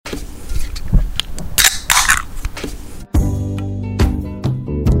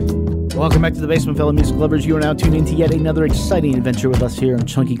Welcome back to the basement, fellow music lovers. You are now tuned into yet another exciting adventure with us here on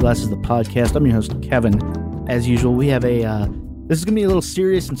Chunky Glasses, the podcast. I'm your host, Kevin. As usual, we have this is going to be a little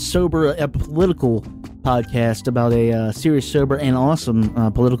serious and sober, a political podcast about a serious, sober, and awesome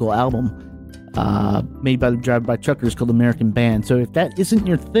political album made by the Drive-By Truckers called American Band. So if that isn't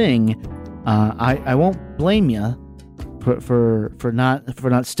your thing, I won't blame you for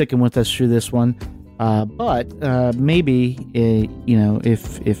not sticking with us through this one. But maybe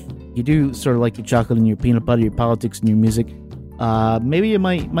if you do sort of like your chocolate and your peanut butter, your politics and your music, maybe you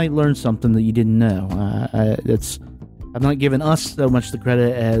might learn something that you didn't know. I'm not giving us so much the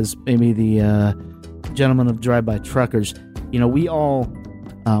credit as maybe the gentleman of Drive-By Truckers. We all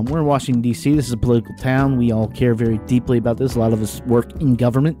we're in Washington D.C. This is a political town. We all care very deeply about this. A lot of us work in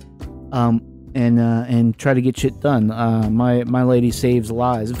government and try to get shit done. My lady saves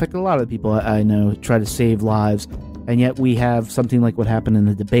lives. In fact, a lot of people I know try to save lives. And yet we have something like what happened in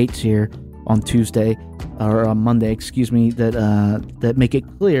the debates here on Tuesday, or on Monday, excuse me, that make it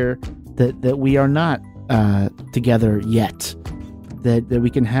clear that we are not together yet. That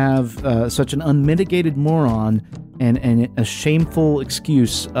we can have such an unmitigated moron and a shameful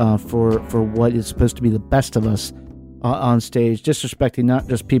excuse for what is supposed to be the best of us on stage, disrespecting not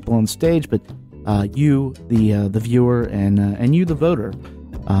just people on stage, but you, the viewer, and you, the voter.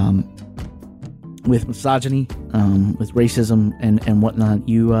 With misogyny, with racism and whatnot,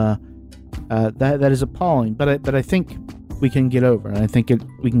 that is appalling. But I think we can get over it. I think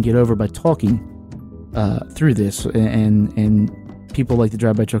we can get over by talking through this, and people like the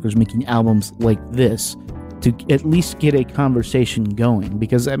Drive-By Truckers making albums like this to at least get a conversation going.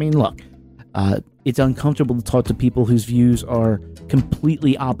 Because I mean, look, it's uncomfortable to talk to people whose views are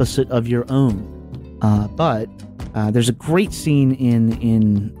completely opposite of your own. But there's a great scene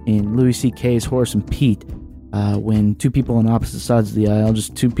in Louis C.K.'s Horace and Pete when two people on opposite sides of the aisle,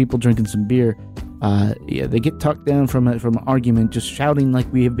 just two people drinking some beer, they get talked down from an argument, just shouting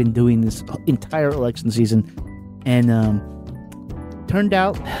like we have been doing this entire election season, and turned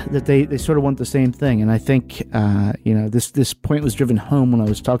out that they sort of want the same thing. And I think this point was driven home when I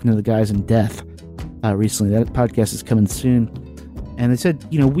was talking to the guys in Death recently. That podcast is coming soon. And they said,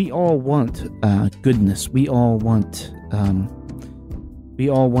 we all want goodness. We all want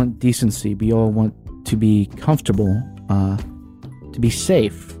decency. We all want to be comfortable, to be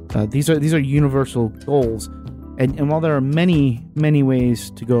safe. These are universal goals. And while there are many, many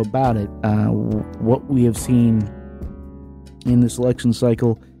ways to go about it, what we have seen in this election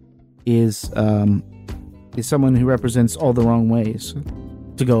cycle is someone who represents all the wrong ways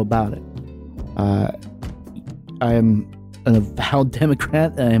to go about it. I am an avowed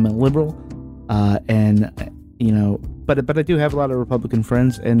Democrat. I am a liberal, but I do have a lot of Republican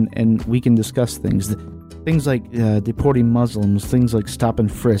friends, and we can discuss things like deporting Muslims, things like stop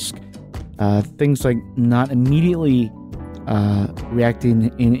and frisk, things like not immediately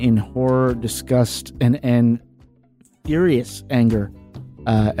reacting in horror, disgust, and furious anger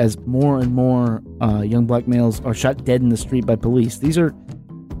as more and more young black males are shot dead in the street by police. These are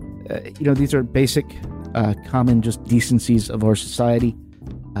basic. Common just decencies of our society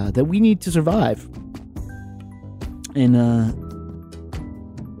that we need to survive, and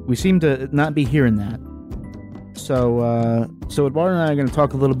we seem to not be hearing that. So Eduardo and I are going to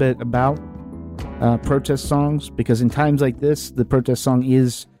talk a little bit about protest songs, because in times like this, the protest song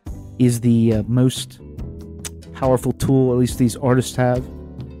is the most powerful tool, at least these artists have.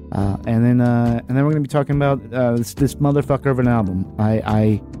 And then we're going to be talking about this motherfucker of an album.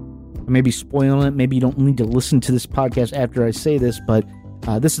 I may be spoiling it. Maybe you don't need to listen to this podcast after I say this, but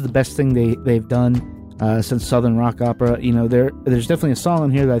this is the best thing they've done since Southern Rock Opera. There's definitely a song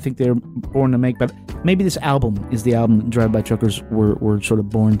on here that I think they're born to make, but maybe this album is the album that Drive-By Truckers were sort of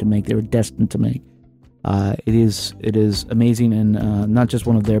born to make. They were destined to make. It is amazing, and not just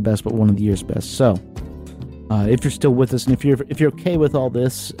one of their best, but one of the year's best. So if you're still with us, and if you're okay with all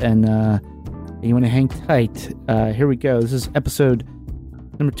this, and you want to hang tight, here we go. This is episode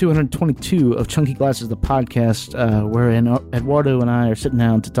number 222 of Chunky Glasses, the podcast, wherein Eduardo and I are sitting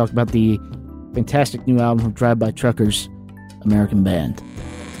down to talk about the fantastic new album from Drive-By Truckers, American Band.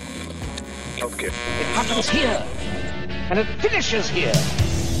 Okay. It happens here, and it finishes here.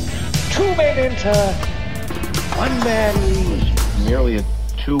 Two men enter, one man leaves. Merely a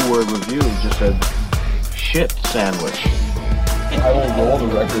 2-word review just said, shit sandwich. I will roll the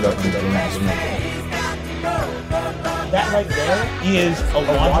record up and down. That right there is a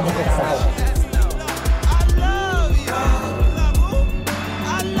logical fallacy.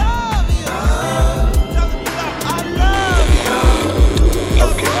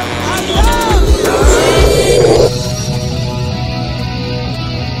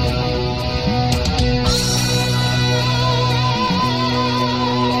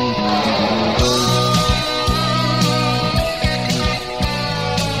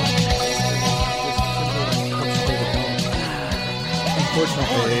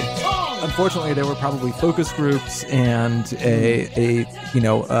 unfortunately, there were probably focus groups and a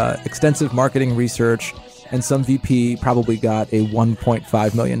extensive marketing research, and some VP probably got a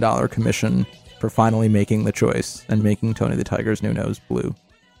 $1.5 million commission for finally making the choice and making Tony the Tiger's new nose blue.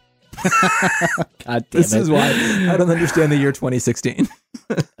 God damn This it. is why I don't understand the year 2016.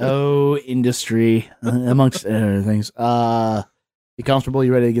 Oh, industry, amongst other things. You comfortable?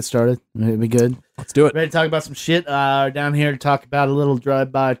 You ready to get started? We good? Let's do it. Ready to talk about some shit? Down here to talk about a little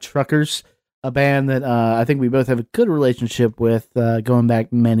Drive-By Truckers, a band that I think we both have a good relationship with, going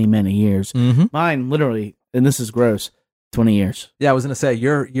back many, many years. Mm-hmm. Mine, literally, and this is gross, 20 years. Yeah, I was gonna say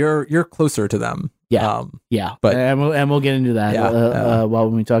you're closer to them. Yeah, yeah, but- and we'll get into that while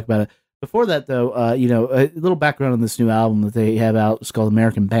we talk about it. Before that, though, a little background on this new album that they have out. It's called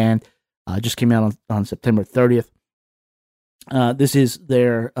American Band. Just came out on September 30th. This is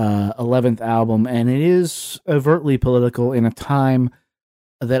their 11th album, and it is overtly political in a time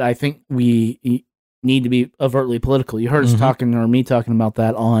that I think we need to be overtly political. You heard us talking, or me talking about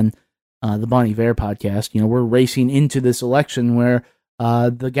that on the Bon Iver podcast. You know, we're racing into this election where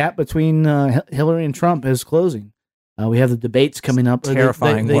the gap between Hillary and Trump is closing. We have the debates coming up.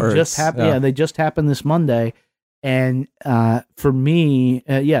 Terrifying they words. just happened. Yeah, they just happened this Monday, and for me,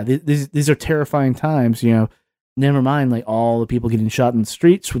 these are terrifying times. You know, never mind like all the people getting shot in the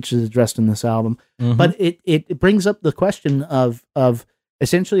streets, which is addressed in this album. But it brings up the question of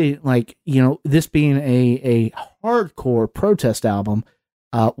essentially, like, you know, this being a hardcore protest album,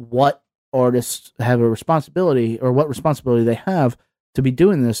 what artists have a responsibility, or what responsibility they have to be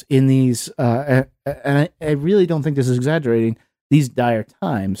doing this in these, and I really don't think this is exaggerating, these dire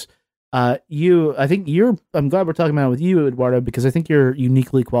times. I'm glad we're talking about it with you, Eduardo, because I think you're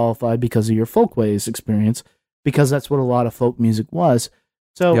uniquely qualified because of your Folkways experience, because that's what a lot of folk music was.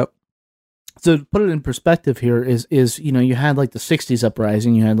 So, So to put it in perspective here is, you know, you had like the 60s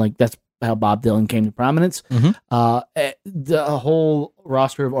uprising, you had like, that's how Bob Dylan came to prominence. The whole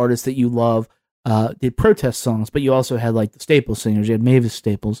roster of artists that you love did protest songs, but you also had like the Staples singers. You had Mavis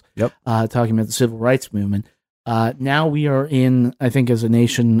Staples talking about the civil rights movement. Now we are in, I think, as a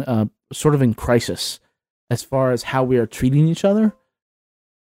nation, sort of in crisis as far as how we are treating each other.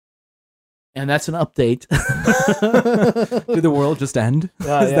 And that's an update. Did the world just end?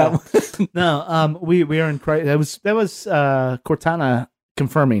 No, we are in crisis. That was Cortana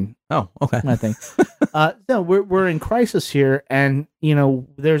confirming. Oh, okay. I think. No, we're in crisis here, and you know,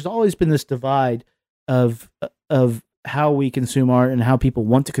 there's always been this divide of how we consume art and how people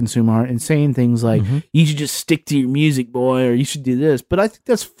want to consume art, and saying things like, "You should just stick to your music, boy," or "You should do this." But I think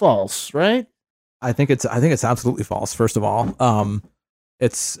that's false, right? I think it's absolutely false. First of all,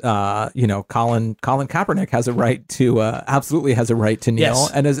 it's Colin Kaepernick has a right to absolutely has a right to kneel,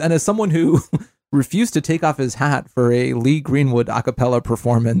 Yes. and as someone who refused to take off his hat for a Lee Greenwood a cappella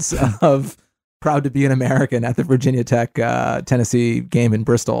performance of "Proud to Be an American" at the Virginia Tech Tennessee game in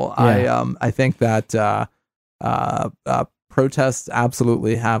Bristol. I think that protests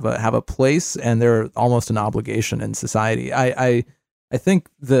absolutely have a place, and they're almost an obligation in society. I think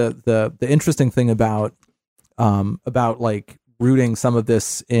the interesting thing about like rooting some of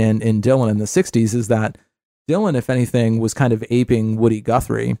this in Dylan in the 60s is that Dylan, if anything, was kind of aping Woody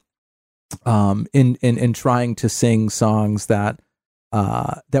Guthrie in trying to sing songs that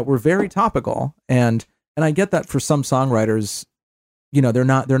were very topical, and I get that for some songwriters, you know, they're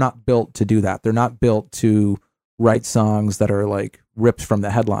not built to do that. They're not built to write songs that are like ripped from the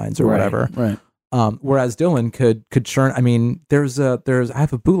headlines or whatever. Right. Whereas Dylan could churn. I mean, I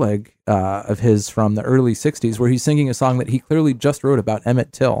have a bootleg of his from the early 60s where he's singing a song that he clearly just wrote about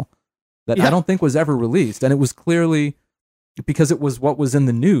Emmett Till that I don't think was ever released, and it was clearly because it was what was in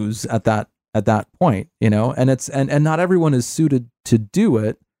the news at that point, you know. And it's and not everyone is suited to do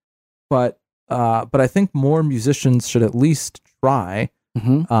it, but I think more musicians should at least try,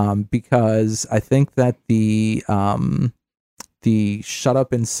 because I think that the shut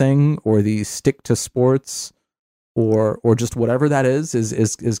up and sing, or the stick to sports, or just whatever that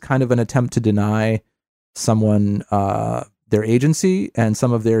is kind of an attempt to deny someone their agency and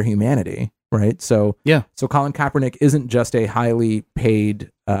some of their humanity, right? So Colin Kaepernick isn't just a highly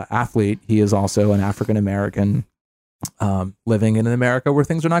paid athlete. He is also an African American living in America where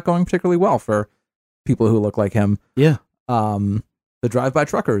things are not going particularly well for people who look like him. The Drive-By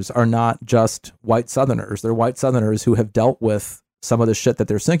Truckers are not just white Southerners. They're white Southerners who have dealt with some of the shit that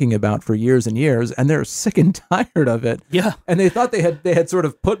they're thinking about for years and years, and they're sick and tired of it. Yeah. And they thought they had sort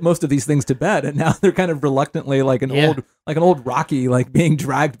of put most of these things to bed, and now they're kind of reluctantly like an old Rocky, like being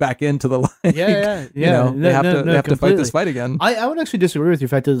dragged back into the light. You know, they have to fight this fight again. I would actually disagree with you the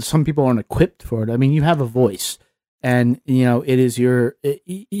fact that some people aren't equipped for it. I mean, you have a voice. And it is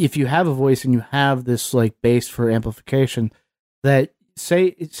if you have a voice and you have this like base for amplification, that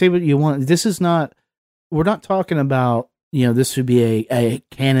say what you want. This is not. We're not talking about this would be a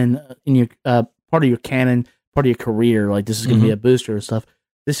canon in your part of your canon, part of your career. Like this is going to be a booster and stuff.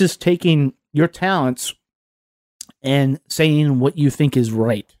 This is taking your talents and saying what you think is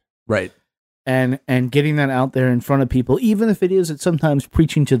right. Right. And getting that out there in front of people, even if it is it's sometimes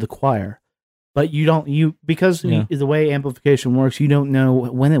preaching to the choir. But because the way amplification works, you don't know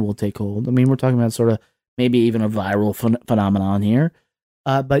when it will take hold. I mean, we're talking about sort of maybe even a viral phenomenon here.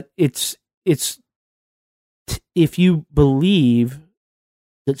 But it's if you believe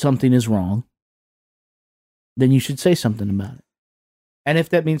that something is wrong, then you should say something about it. And if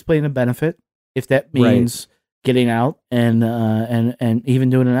that means playing a benefit, if that means getting out and even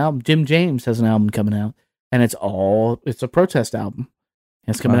doing an album. Jim James has an album coming out, and it's a protest album.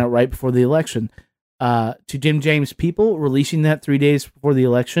 It's coming out right before the election. To Jim James people, releasing that 3 days before the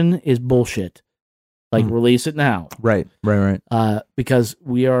election is bullshit. Like, release it now. Right. Because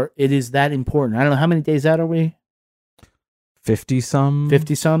it is that important. I don't know, how many days out are we? 50-some?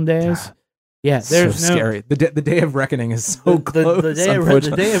 50-some days? God. Yeah, there's so scary. The day of reckoning is so close. The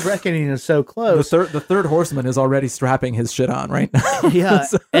day of reckoning is so close. The third horseman is already strapping his shit on right now. Yeah,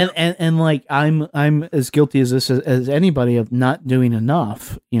 and like I'm as guilty as this as anybody of not doing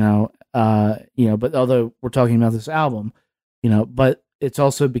enough. But although we're talking about this album, but it's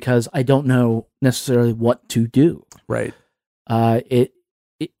also because I don't know necessarily what to do. Right. This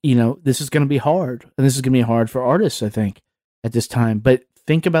is going to be hard, and this is going to be hard for artists, I think, at this time. But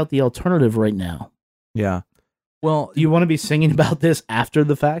think about the alternative right now. Yeah. Well, do you want to be singing about this after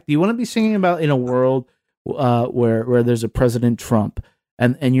the fact? Do you want to be singing about in a world where there's a President Trump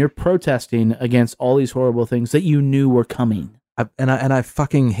and you're protesting against all these horrible things that you knew were coming? I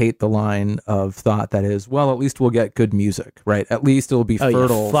fucking hate the line of thought that is, well, at least we'll get good music, right? At least it'll be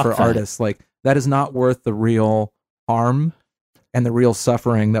fertile for artists. Like, that is not worth the real harm and the real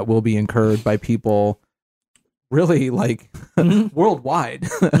suffering that will be incurred by people really like worldwide,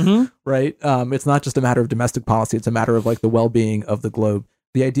 right? It's not just a matter of domestic policy. It's a matter of like the well-being of the globe.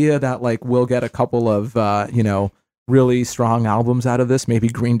 The idea that like we'll get a couple of, really strong albums out of this. Maybe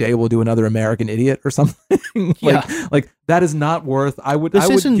Green Day will do another American Idiot or something. like that is not worth. I would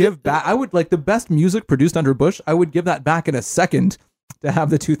give back. I would like the best music produced under Bush. I would give that back in a second to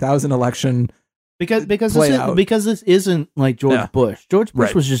have the 2000 election because this isn't like George Bush. George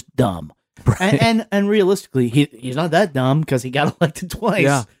Bush was just dumb. Right. And realistically, he's not that dumb because he got elected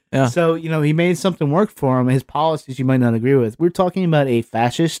twice. Yeah. So, he made something work for him. His policies you might not agree with. We're talking about a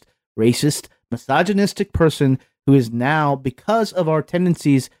fascist, racist, misogynistic person who is now, because of our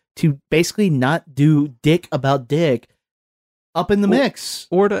tendencies to basically not do dick about dick, up in the mix.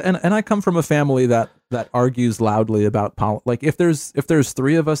 And I come from a family that argues loudly about like if there's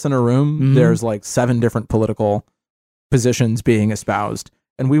 3 of us in a room, there's like 7 different political positions being espoused.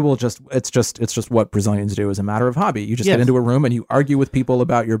 And we will it's just what Brazilians do as a matter of hobby. You just get into a room and you argue with people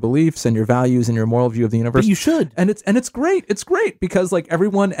about your beliefs and your values and your moral view of the universe. But you should. And it's great. It's great because like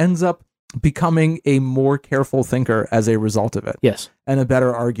everyone ends up becoming a more careful thinker as a result of it. Yes. And a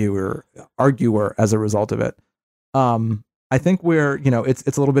better arguer as a result of it. I think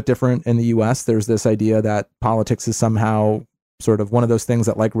it's a little bit different in the US. There's this idea that politics is somehow sort of one of those things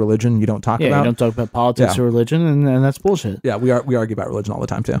that, like religion, you don't talk about. You don't talk about politics or religion, and that's bullshit. Yeah, we argue about religion all the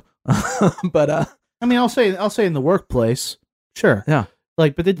time too. But I mean, I'll say in the workplace, sure. Yeah.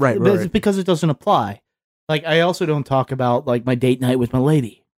 Like, but it's because it doesn't apply. Like, I also don't talk about like my date night with my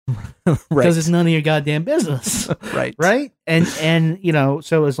lady. Because it's none of your goddamn business. Right. And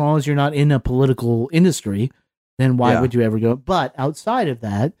so as long as you're not in a political industry, then why would you ever go? But outside of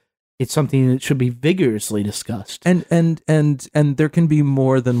that, it's something that should be vigorously discussed. And there can be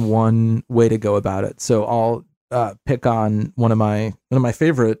more than one way to go about it. So I'll pick on one of my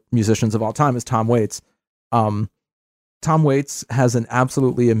favorite musicians of all time is Tom Waits. Tom Waits has an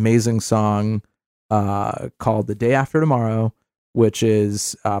absolutely amazing song called "The Day After Tomorrow," which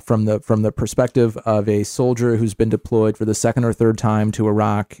is from the perspective of a soldier who's been deployed for the 2nd or 3rd time to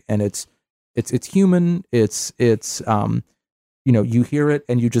Iraq, and it's human. It's you hear it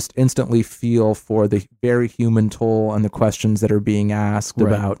and you just instantly feel for the very human toll and the questions that are being asked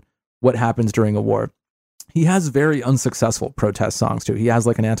about what happens during a war. He has very unsuccessful protest songs too. He has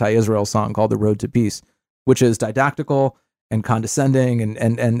like an anti-Israel song called "The Road to Peace," which is didactical and condescending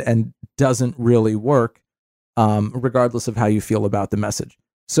and doesn't really work, regardless of how you feel about the message.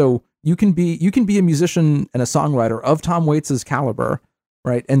 So you can be a musician and a songwriter of Tom Waits's caliber,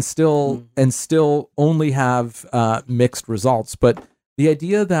 right, and still only have mixed results. But the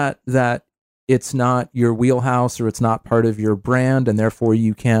idea that it's not your wheelhouse or it's not part of your brand, and therefore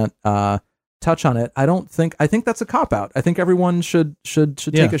you can't touch on it. I think that's a cop out. I think everyone should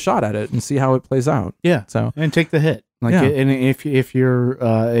take a shot at it and see how it plays out. Yeah. So and take the hit. Like, and if you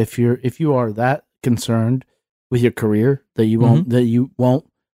are that concerned with your career that you won't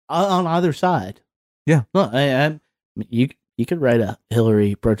on either side. Yeah. Look, you could write a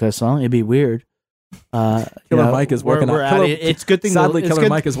Hillary protest song. It'd be weird. Killer Mike is working on it. It's good thing. Sadly, Killer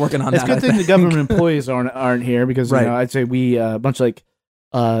Mike is working on that. It's good thing the government employees aren't here because Right. I'd say we a bunch of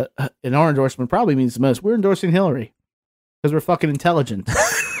and our endorsement probably means the most. We're endorsing Hillary because we're fucking intelligent.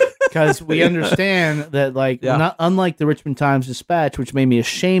 Because we understand that, not unlike the Richmond Times-Dispatch, which made me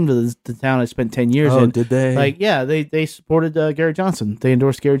ashamed of the town I spent 10 years in. Did they? They supported Gary Johnson. They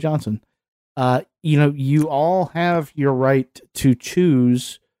endorsed Gary Johnson. You all have your right to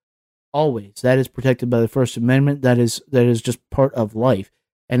choose. Always, that is protected by the First Amendment. That is just part of life.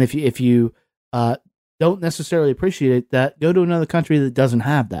 And if you don't necessarily appreciate that, go to another country that doesn't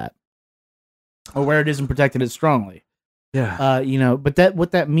have that, or where it isn't protected as strongly. Yeah. But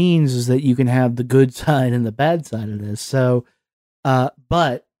what that means is that you can have the good side and the bad side of this. So,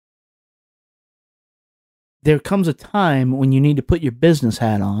 but there comes a time when you need to put your business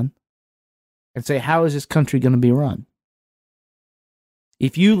hat on and say, how is this country going to be run?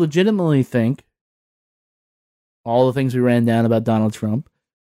 If you legitimately think all the things we ran down about Donald Trump,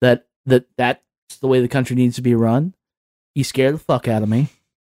 that's the way the country needs to be run, you scare the fuck out of me.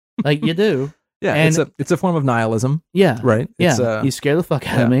 Like you do. Yeah, and it's a form of nihilism. Yeah. Right? Yeah. You scare the fuck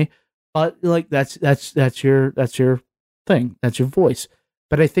out of me. But that's your thing. That's your voice.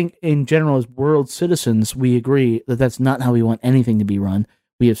 But I think in general, as world citizens, we agree that that's not how we want anything to be run.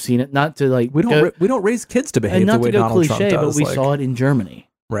 We have seen it. Not to we don't raise kids to behave the way Donald Trump does. But we saw it in Germany.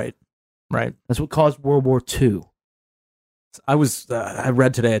 Right. That's what caused World War II. I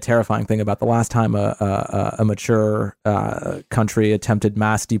read today a terrifying thing about the last time a mature country attempted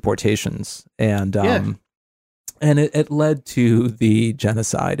mass deportations, and it led to the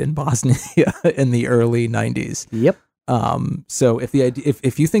genocide in Bosnia in the early 90s. Yep. So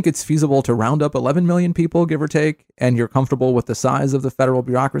if you think it's feasible to round up 11 million people, give or take, and you're comfortable with the size of the federal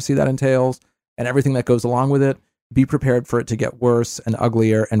bureaucracy that entails and everything that goes along with it, be prepared for it to get worse and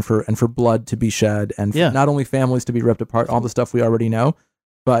uglier, and for blood to be shed, and for not only families to be ripped apart, all the stuff we already know,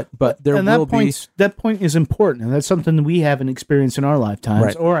 but there will be. That point is important, and that's something we haven't experienced in our lifetimes,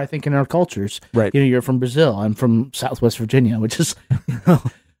 Right. or I think in our cultures. Right. You're from Brazil. I'm from Southwest Virginia, which is,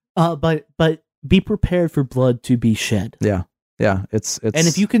 but be prepared for blood to be shed. Yeah. It's and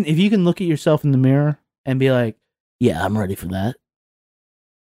if you can look at yourself in the mirror and be like, yeah, I'm ready for that.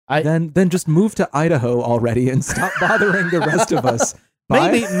 Then just move to Idaho already and stop bothering the rest of us.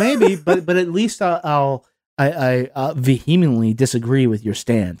 Maybe, but at least I vehemently disagree with your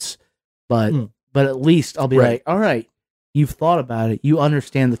stance. But at least I'll be like, all right, you've thought about it, you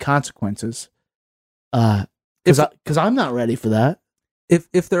understand the consequences. Because I'm not ready for that.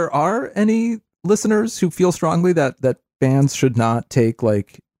 If there are any listeners who feel strongly that bands should not take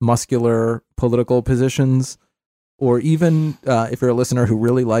muscular political positions, or even if you're a listener who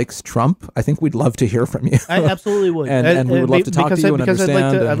really likes Trump, I think we'd love to hear from you. I absolutely would, and we would love to talk to you and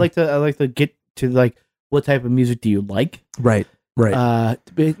understand. I'd like to get to what type of music do you like? Right. My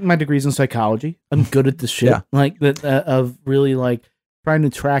degree's in psychology. I'm good at this shit. Yeah. Of really trying to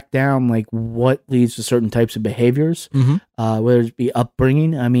track down what leads to certain types of behaviors, whether it be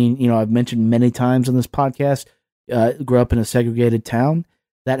upbringing. I mean, I've mentioned many times on this podcast, grew up in a segregated town.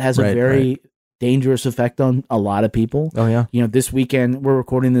 That has a very dangerous effect on a lot of people. Oh yeah. This weekend, we're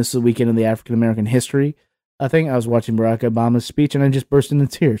recording this the weekend of the African American history. I was watching Barack Obama's speech and I just burst into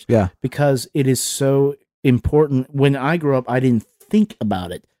tears. Yeah. Because it is so important. When I grew up, I didn't think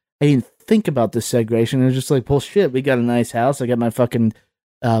about it. I didn't think about the segregation. It was just well, shit, we got a nice house. I got my fucking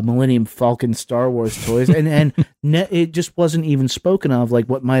Millennium Falcon Star Wars toys. and it just wasn't even spoken of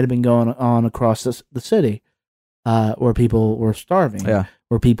what might have been going on across the city, where people were starving,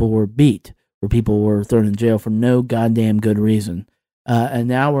 where people were beat, where people were thrown in jail for no goddamn good reason. And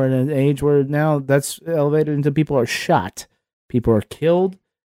now we're in an age where now that's elevated into people are shot. People are killed.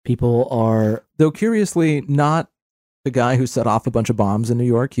 People are... Though curiously, not the guy who set off a bunch of bombs in New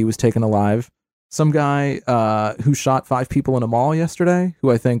York. He was taken alive. Some guy who shot 5 people in a mall yesterday,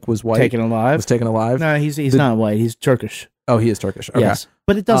 who I think was white. Taken alive? Was taken alive. No, he's not white. He's Turkish. Oh, he is Turkish. Okay. Yes.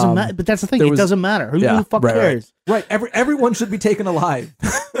 But it doesn't matter. But that's the thing. It doesn't matter. Who the fuck cares? Right. Everyone should be taken alive.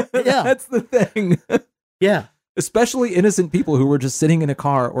 Yeah. That's the thing. Yeah. Especially innocent people who were just sitting in a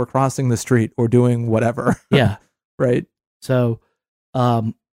car or crossing the street or doing whatever. Yeah. Right. So,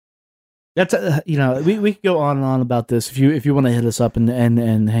 that's we could go on and on about this if you want to hit us up and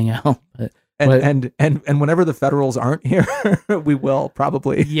hang out. But And whenever the Federals aren't here, we will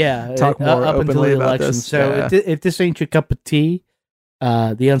probably talk more up until openly the about election. this. So if this ain't your cup of tea,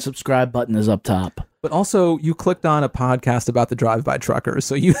 the unsubscribe button is up top. But also, you clicked on a podcast about the drive-by truckers,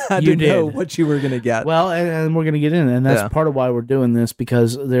 so you had to know what you were going to get. Well, and we're going to get in, and that's part of why we're doing this,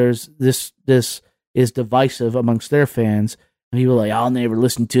 because there's this is divisive amongst their fans, and people are like, I'll never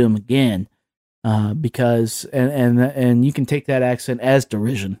listen to him again, because and you can take that accent as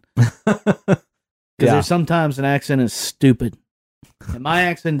derision, because there's sometimes an accent is stupid. And my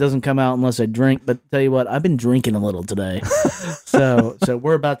accent doesn't come out unless I drink, but tell you what, I've been drinking a little today, so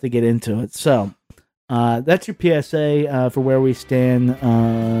we're about to get into it. So. That's your PSA for where we stand.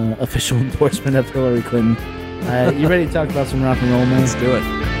 Official endorsement of Hillary Clinton. You ready to talk about some rock and roll, man? Let's do it.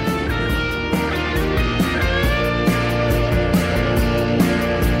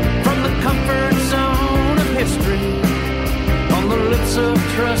 From the comfort zone of history, on the lips of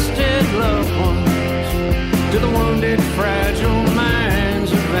trusted loved ones, to the wounded, fragile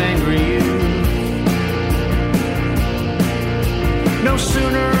minds of angry youth. No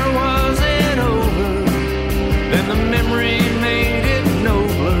sooner was it over than the memory made it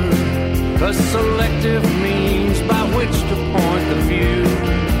nobler, a selective means by which to point the view.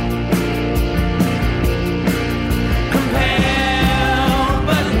 Compelled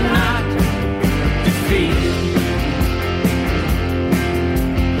but not defeated.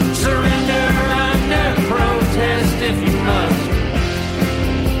 Surrender under protest if you must.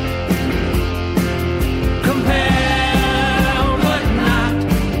 Compelled but not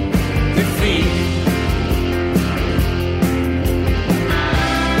defeated.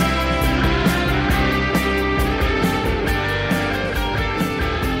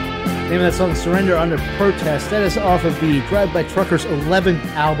 Name of that song, Surrender Under Protest. That is off of the Drive-By Truckers' 11th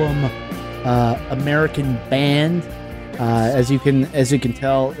album, American Band. As you can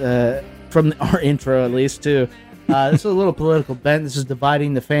tell from our intro, at least, too. This is a little political bent. This is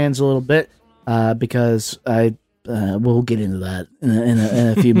dividing the fans a little bit because we'll get into that in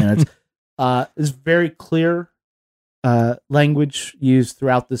a few minutes. It's very clear language used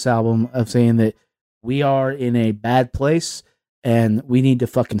throughout this album of saying that we are in a bad place and we need to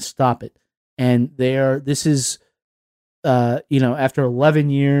fucking stop it. And this is, after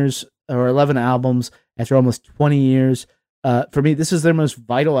 11 years or 11 albums, after almost 20 years, for me, this is their most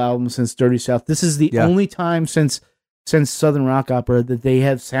vital album since Dirty South. This is the only time since Southern Rock Opera that they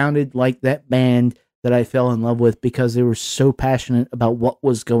have sounded like that band that I fell in love with, because they were so passionate about what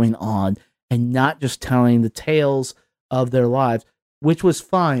was going on and not just telling the tales of their lives, which was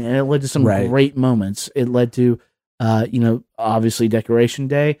fine. And it led to some great moments. It led to, obviously Decoration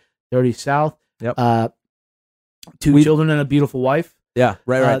Day, Dirty South, Two Children and a Beautiful Wife. Yeah,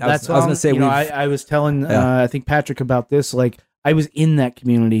 right. I was going to say, I was telling, I think Patrick about this. Like, I was in that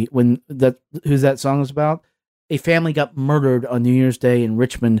community when who's that song was about. A family got murdered on New Year's Day in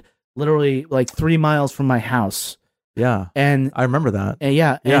Richmond, literally like 3 miles from my house. Yeah, and I remember that. And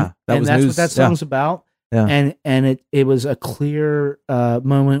that's news. What that song's about. Yeah, and it was a clear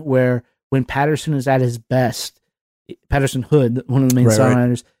moment where when Patterson is at his best. Patterson Hood, one of the main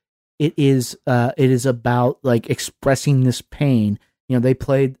songwriters, it is about like expressing this pain. They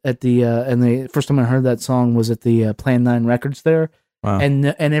played at the and the first time I heard that song was at the Plan 9 Records there, and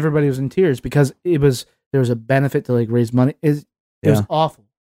everybody was in tears because there was a benefit to like raise money. It was awful,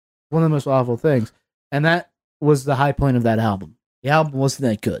 one of the most awful things, and that was the high point of that album. The album wasn't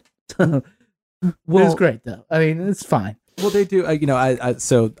that good. It was great though. I mean, it's fine. Well, they do.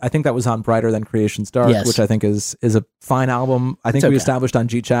 So I think that was on Brighter Than Creation's Dark, which I think is a fine album. I think we established on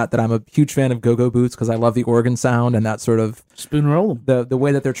G-Chat that I'm a huge fan of Go-Go Boots because I love the organ sound and that sort of spoon roll, the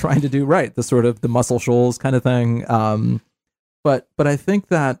way that they're trying to do the sort of the Muscle Shoals kind of thing. But I think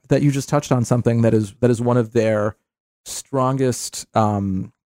that you just touched on something that is one of their strongest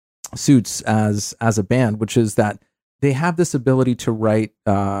suits as a band, which is that they have this ability to write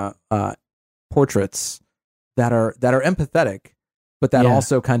portraits that are empathetic, but that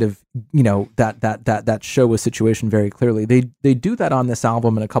also kind of that show a situation very clearly. They do that on this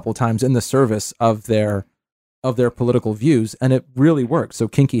album and a couple times in the service of their political views, and it really works. So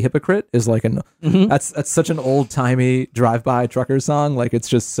Kinky Hypocrite is like that's such an old timey drive-by trucker song. Like it's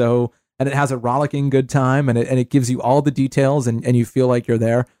just so, and it has a rollicking good time, and it gives you all the details, and you feel like you're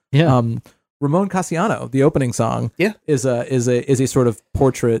there. Yeah. Ramon Cassiano, the opening song, is a sort of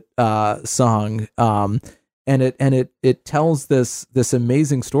portrait song. And it tells this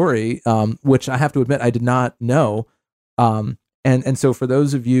amazing story, which I have to admit I did not know. And so for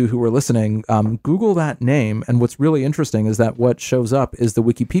those of you who are listening, Google that name. And what's really interesting is that what shows up is the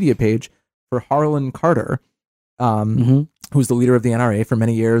Wikipedia page for Harlan Carter, who was the leader of the NRA for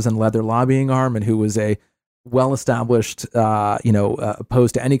many years and led their lobbying arm, and who was a well-established,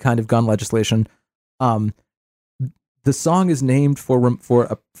 opposed to any kind of gun legislation. The song is named for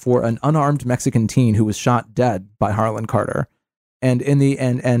an unarmed Mexican teen who was shot dead by Harlan Carter, and in the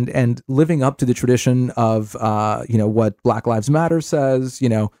and living up to the tradition of what Black Lives Matter says.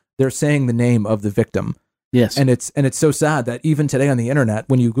 They're saying the name of the victim. Yes, and it's so sad that even today on the internet,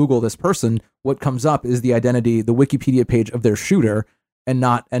 when you Google this person, what comes up is the identity, the Wikipedia page of their shooter, and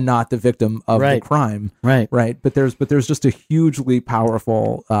not the victim of the crime. Right. But there's just a hugely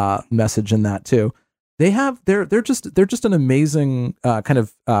powerful message in that too. They're just an amazing kind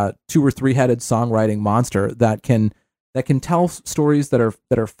of 2 or 3 headed songwriting monster that can tell stories that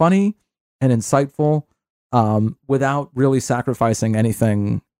are funny and insightful without really sacrificing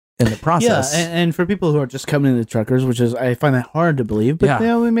anything in the process. Yeah, and for people who are just coming into truckers, which is, I find that hard to believe, but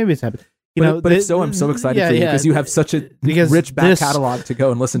maybe it's happened. But I'm so excited for you because you have such a rich back catalog to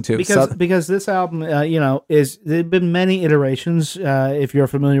go and listen to. Because this album, there've been many iterations. If you're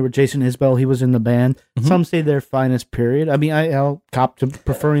familiar with Jason Isbell, he was in the band. Mm-hmm. Some say their finest period. I mean, I'll cop to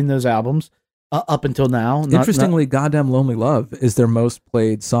preferring those albums up until now. Interestingly, "Goddamn Lonely Love" is their most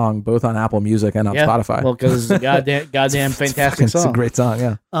played song, both on Apple Music and on Spotify. Well, because it's a goddamn fantastic song. It's a great song,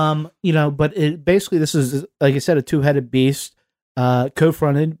 yeah. But basically, this is, like I said, a 2-headed beast.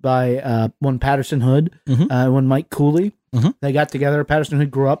 Co-fronted by one Patterson Hood, one Mike Cooley. Mm-hmm. They got together. Patterson Hood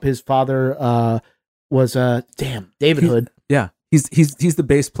grew up. His father was David Hood. Yeah, he's the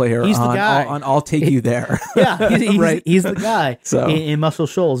bass player. He's the guy on "I'll Take You There." Yeah, he's the guy. So in Muscle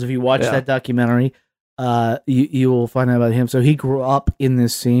Shoals, if you watch that documentary, you will find out about him. So he grew up in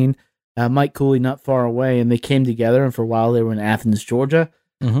this scene. Mike Cooley not far away, and they came together. And for a while, they were in Athens, Georgia,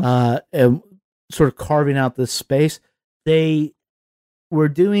 and sort of carving out this space. They were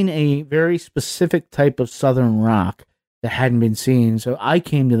doing a very specific type of Southern rock that hadn't been seen. So I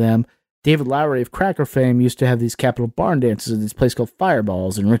came to them. David Lowery of Cracker fame used to have these Capitol barn dances at this place called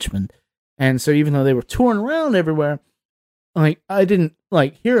Fireballs in Richmond. And so even though they were touring around everywhere, I didn't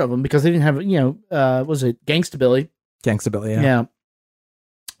hear of them because they didn't have, was it Gangsta Billy? Gangsta Billy, yeah.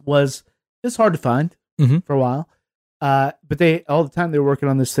 Yeah. It's hard to find for a while. But they, all the time, they were working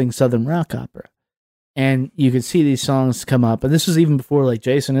on this thing, Southern Rock Opera. And you could see these songs come up. And this was even before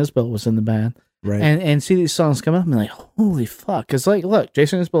Jason Isbell was in the band. Right. And see these songs come up and be like, holy fuck. Because look,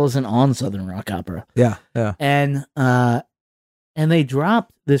 Jason Isbell isn't on Southern Rock Opera. Yeah, yeah. And they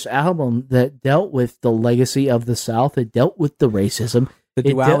dropped this album that dealt with the legacy of the South. It dealt with the racism. The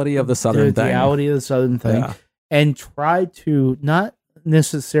duality of the Southern thing. The duality of the Southern thing. Yeah. And tried to not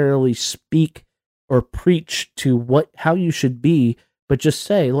necessarily speak or preach to how you should be, but just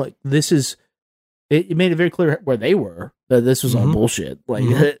say, look, this is... It made it very clear where they were, that this was all bullshit. But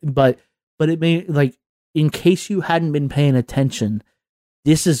it made, in case you hadn't been paying attention,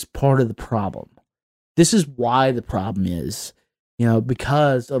 this is part of the problem. This is why the problem is,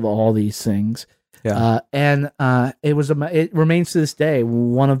 because of all these things. Yeah. It remains to this day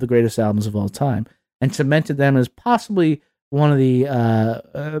one of the greatest albums of all time, and cemented them as possibly one of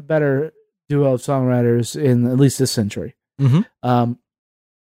the better duo of songwriters in at least this century. Mm-hmm.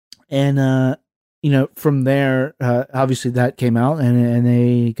 From there, obviously that came out and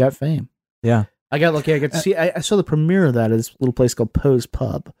they got fame. Yeah. I got lucky. I got to see, I saw the premiere of that at this little place called Poe's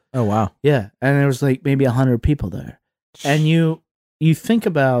Pub. Oh, wow. Yeah. And there was maybe 100 people there. And you think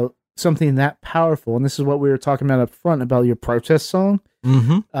about something that powerful, and this is what we were talking about up front about your protest song.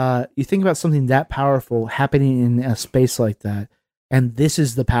 Mm-hmm. You think about something that powerful happening in a space like that, and this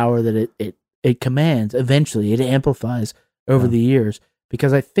is the power that it commands. Eventually, it amplifies over the years.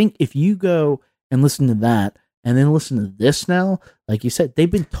 Because I think if you go and listen to that, and then listen to this now, like you said,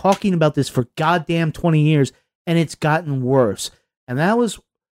 they've been talking about this for goddamn 20 years, and it's gotten worse. And that was,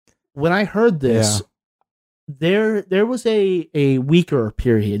 when I heard this, there was a weaker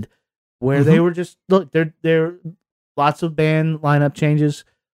period where they were just, look, there lots of band lineup changes,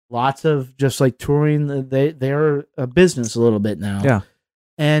 lots of just touring. They're a business a little bit now. Yeah.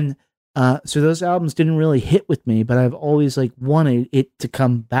 And so those albums didn't really hit with me, but I've always wanted it to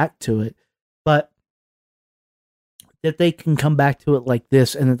come back to it. But that they can come back to it like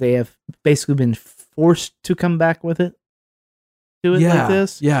this, and that they have basically been forced to come back with it like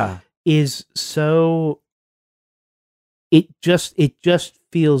this, is so. It just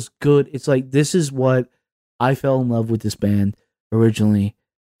feels good. It's this is what I fell in love with this band originally,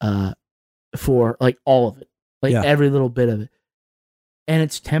 for all of it, every little bit of it. And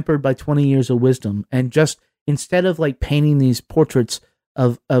it's tempered by 20 years of wisdom. And just instead of painting these portraits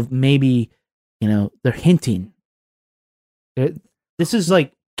of maybe, they're hinting. This is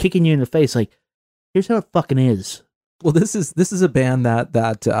kicking you in the face. Here's how it fucking is. Well, this is a band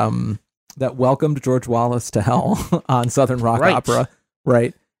that welcomed George Wallace to hell on Southern Rock Opera,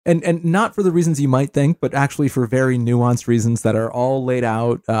 right? And not for the reasons you might think, but actually for very nuanced reasons that are all laid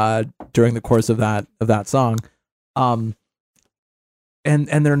out during the course of that song.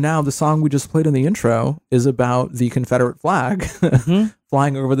 And they're now, the song we just played in the intro is about the Confederate flag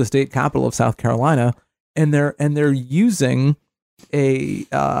flying over the state capital of South Carolina, and they're using a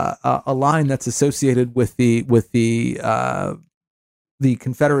line that's associated with the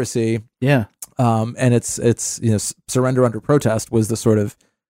Confederacy. Yeah. And it's surrender under protest was the sort of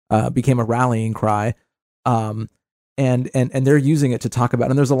became a rallying cry. And they're using it to talk about,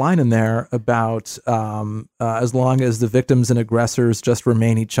 and there's a line in there about as long as the victims and aggressors just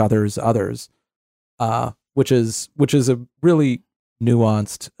remain each other's others, which is a really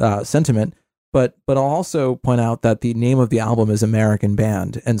nuanced sentiment. But I'll also point out that the name of the album is American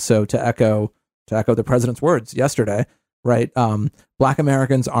Band, and so to echo the president's words yesterday, right? Black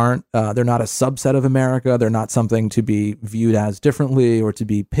Americans aren't they're not a subset of America. They're not something to be viewed as differently or to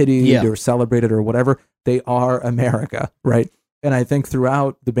be pitied or celebrated or whatever. They are America, right? And I think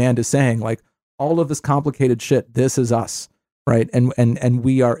throughout the band is saying, like, all of this complicated shit, this is us, right? And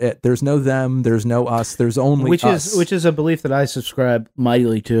we are it. There's no them, there's no us, there's only us. Which is a belief that I subscribe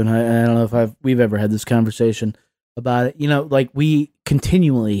mightily to, and I don't know if we've ever had this conversation about it. Like, we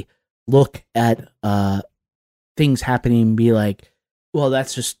continually look at things happening and be like, well,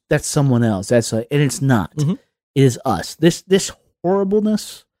 that's someone else. And it's not. Mm-hmm. It is us. This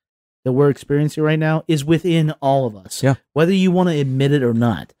horribleness that we're experiencing right now is within all of us. Yeah. Whether you want to admit it or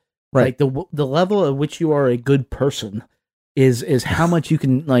not. Right. Like the level at which you are a good person is how much you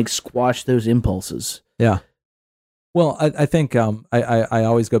can, like, squash those impulses. Yeah. Well, I think I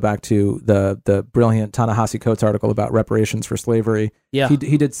always go back to the brilliant Ta-Nehisi Coates article about reparations for slavery. Yeah.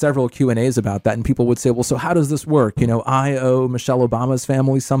 He did several Q&As about that, and people would say, well, so how does this work? I owe Michelle Obama's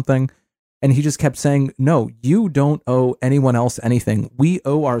family something. And he just kept saying, no, you don't owe anyone else anything. We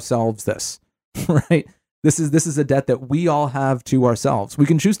owe ourselves this, right? This is a debt that we all have to ourselves. We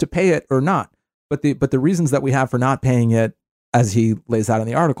can choose to pay it or not. But the reasons that we have for not paying it, as he lays out in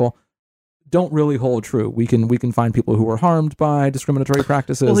the article, don't really hold true. We can find people who were harmed by discriminatory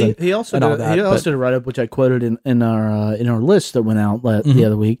practices. Well, he also did a write-up, which I quoted in our list that went out the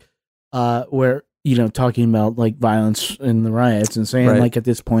other week, where, talking about, like, violence in the riots and saying, like, at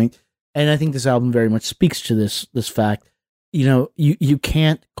this point, and I think this album very much speaks to this fact. You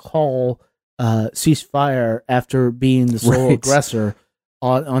can't call ceasefire after being the sole aggressor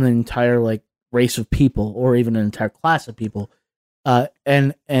on an entire, like, race of people or even an entire class of people,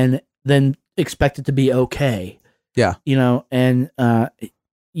 and then expect it to be okay. Yeah.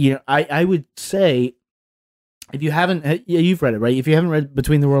 I would say, if you haven't, you've read it, right? If you haven't read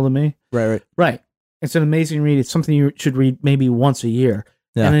Between the World and Me, right, it's an amazing read. It's something you should read maybe once a year.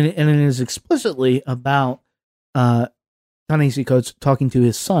 Yeah. And it is explicitly about Ta-Nehisi Coates talking to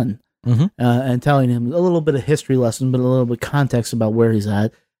his son and telling him a little bit of history lesson, but a little bit of context about where he's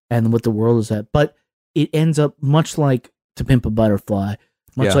at and what the world is at. But it ends up much like To Pimp a Butterfly,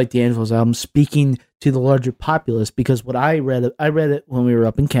 much like the Angels album, speaking to the larger populace. Because what I read it when we were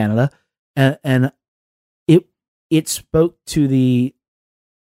up in Canada, and it spoke to the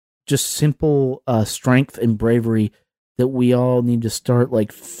just simple strength and bravery that we all need to start,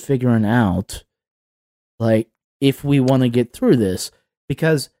 like, figuring out, like, if we want to get through this,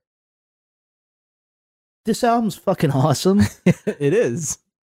 because this album's fucking awesome. It is.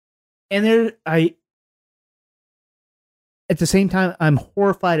 And at the same time, I'm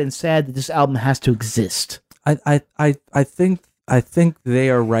horrified and sad that this album has to exist. I think they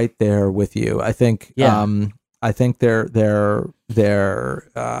are right there with you. I think I think they're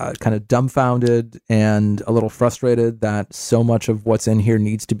kind of dumbfounded and a little frustrated that so much of what's in here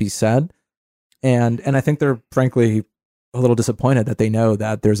needs to be said, and I think they're frankly a little disappointed that they know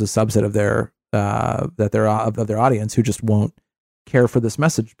that there's a subset of their of their audience who just won't care for this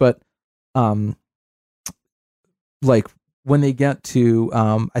message. But like when they get to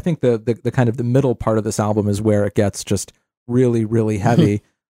I think the kind of the middle part of this album is where it gets just really, really heavy.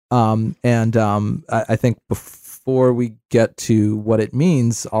 I think before we get to what it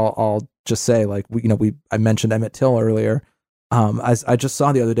means, I'll just say, like, I mentioned Emmett Till earlier. I just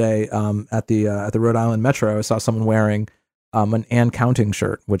saw the other day at the Rhode Island Metro, I saw someone wearing an Ann Counting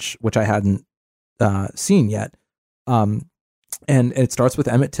shirt, which I hadn't seen yet. And it starts with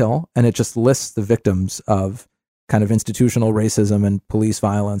Emmett Till, and it just lists the victims of kind of institutional racism and police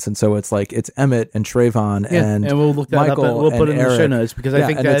violence, and so it's like it's Emmett and Trayvon and we'll look that Michael up. We'll put it in Eric. the show notes because I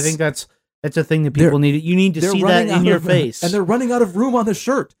think that's That's a thing that people need. You need to see that in your face. And they're running out of room on the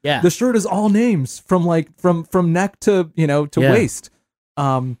shirt. Yeah. The shirt is all names from neck to, to waist.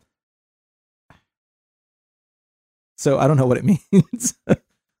 So I don't know what it means.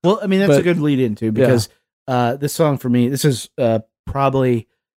 Well, I mean, that's a good lead into, because this song for me, this is probably,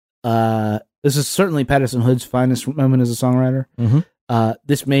 this is certainly Patterson Hood's finest moment as a songwriter. Mm-hmm.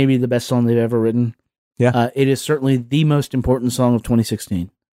 This may be the best song they've ever written. Yeah. It is certainly the most important song of 2016.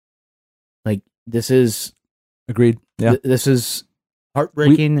 Like, this is... Agreed. Yeah. This is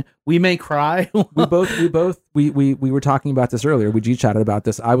heartbreaking. We may cry. we were talking about this earlier. We G-chatted about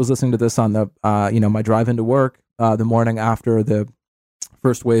this. I was listening to this on the, my drive into work the morning after the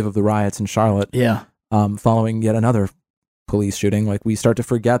first wave of the riots in Charlotte. Yeah. Following yet another police shooting. Like, we start to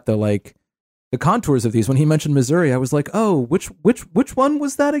forget the contours of these. When he mentioned Missouri, I was like, oh, which one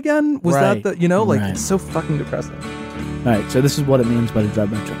was that again? Was that the, Right. It's so fucking depressing. All right. So this is What It Means by the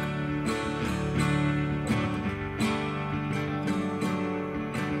Drive-By Truck.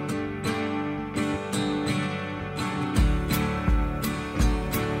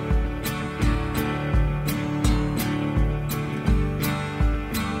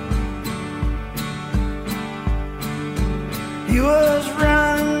 He was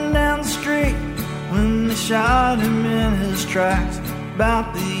running down the street when they shot him in his tracks.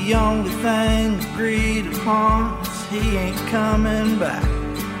 About the only thing agreed upon is he ain't coming back.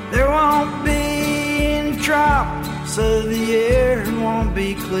 There won't be any trial, so the air won't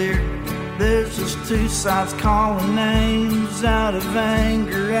be clear. There's just two sides calling names out of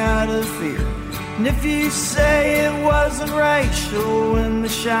anger, out of fear. And if you say it wasn't racial when they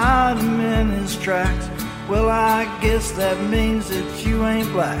shot him in his tracks, well, I guess that means that you ain't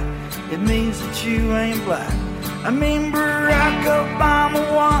black. It means that you ain't black. I mean, Barack Obama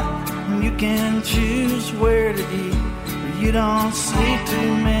won, and you can choose where to eat. But you don't see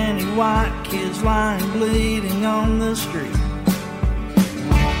too many white kids lying bleeding on the street.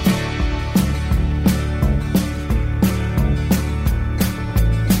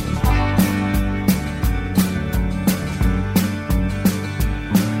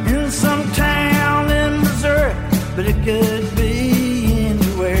 In some town in Missouri, but it could be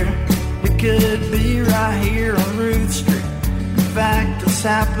anywhere. It could be right here on Ruth Street. In fact, it's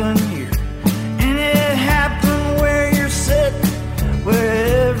happened here. And it happened where you're sitting,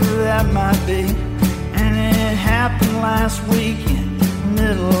 wherever that might be. And it happened last weekend, and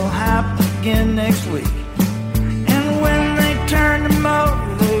it'll happen again next week. And when they turned him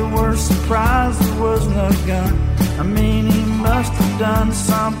over, they were surprised there was no gun. I mean, he must have done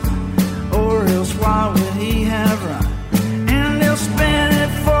something, or else why would he have run? And they'll spin it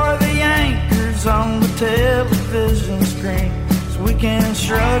for the anchors on the television screen, so we can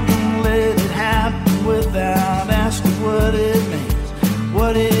shrug and let it happen without asking what it means,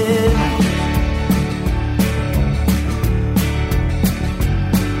 what it means.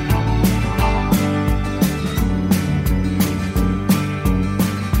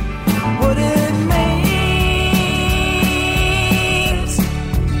 What it means.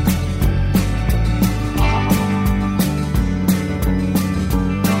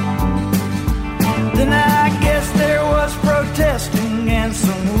 Then I guess there was protesting and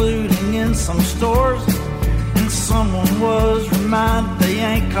some looting in some stores, and someone was reminded they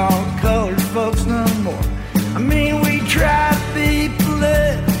ain't called colored folks no more. I mean, we try to be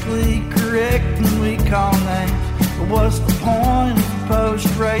politically correct and we call names, but what's the point of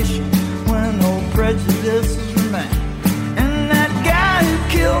post-racial when old prejudices remain? And that guy who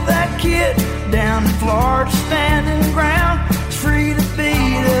killed that kid down in Florida standing ground is free to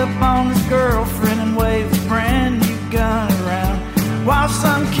beat up on his girlfriend and wave his brand new gun around, while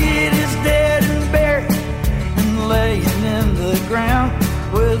some kid is dead and buried and laying in the ground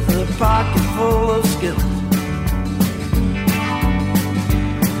with a pocket full of Skittles.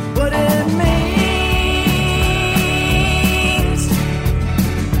 What it means.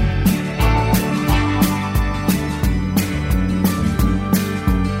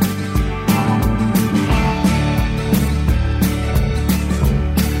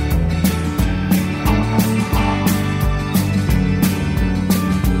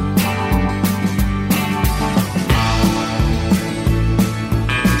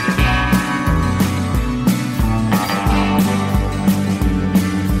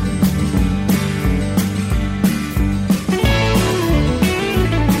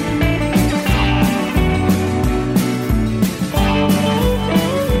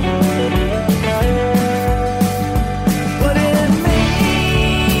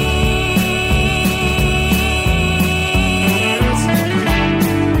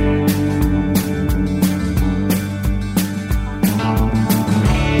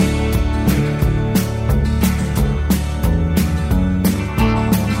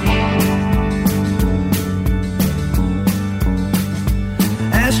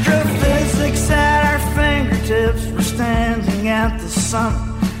 at the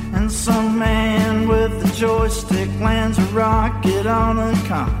summit, and some man with a joystick lands a rocket on a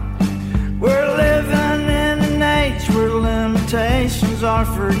comet. We're living in an age where limitations are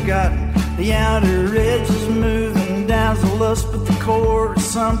forgotten. The outer edge is moving, dazzle us, but the core is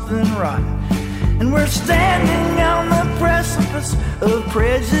something rotten. And we're standing on the precipice of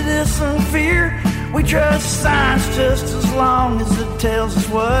prejudice and fear. We trust science just as long as it tells us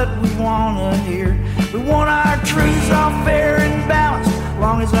what we want to hear. We want our truths all fair and balanced, as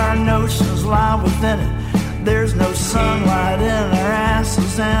long as our notions lie within it. There's no sunlight in our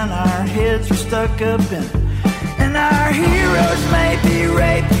asses and our heads are stuck up in it. And our heroes may be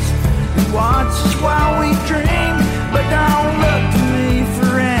rapists who watch us while we dream, but don't look to me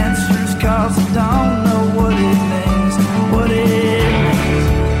for answers, 'cause I don't know what it means, what it means.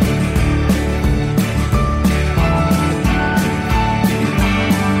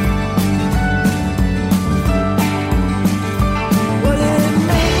 What it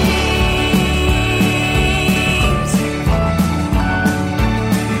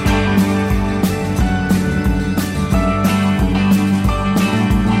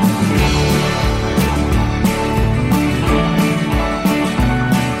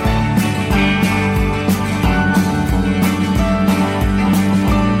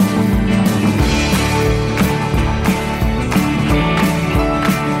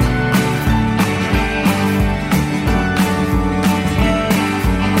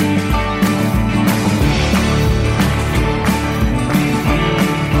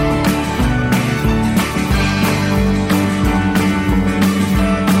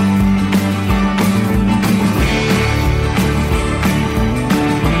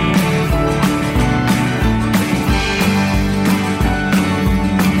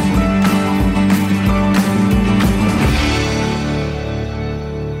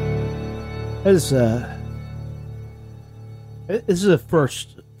This is a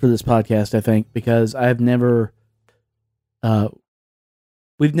first for this podcast, I think, because I've never,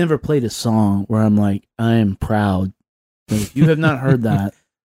 we've never played a song where I'm like, I am proud. Like, if you have not heard that,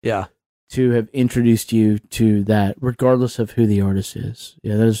 Yeah. to have introduced you to that, regardless of who the artist is.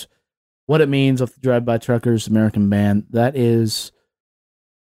 Yeah, that is what it means off the Drive By Truckers American Band. That is,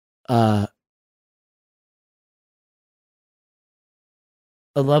 a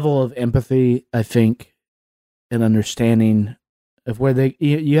level of empathy, I think, and understanding of where they,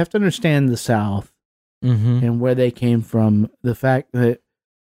 you have to understand the South and where they came from. The fact that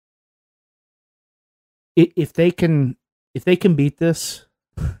if they can beat this,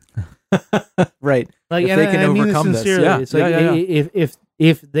 right? Like, if they can overcome this, yeah, it's like,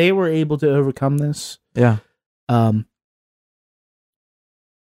 if they were able to overcome this, yeah,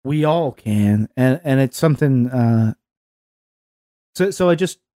 we all can, and it's something. So I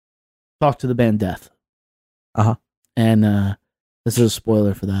just talked to the band Death, and this is a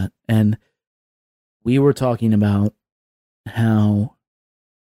spoiler for that, and we were talking about how,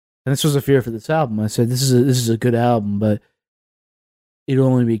 and this was a fear for this album. I said this is a good album, but it'll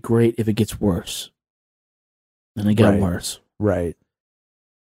only be great if it gets worse, and it got worse, right?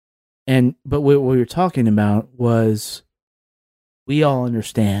 And but what we were talking about was, we all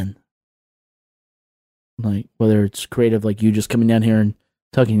understand, like, whether it's creative, like you just coming down here and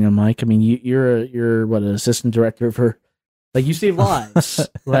talking to the mic. I mean, you're what, an assistant director for, like, you save lives.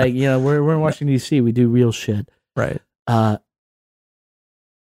 Like, you know, we're in Washington D.C. We do real shit, right?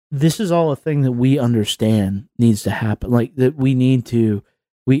 This is all a thing that we understand needs to happen. Like, that we need to,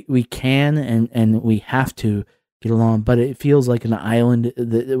 we can and we have to get along. But it feels like an island.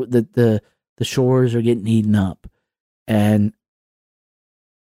 The shores are getting eaten up, and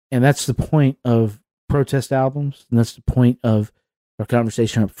that's the point of protest albums, and that's the point of our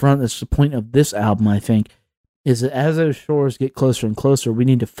conversation up front. That's the point of this album, I think, is that as those shores get closer and closer, we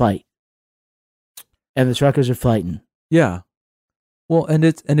need to fight, and the truckers are fighting. Yeah, well, and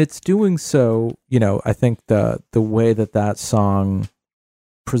it's doing so. You know, I think the way that song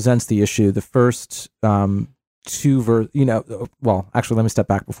presents the issue, the first two verse. You know, well, actually, let me step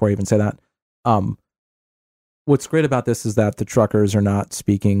back before I even say that. What's great about this is that the truckers are not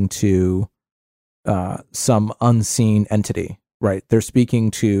speaking to some unseen entity, right? They're speaking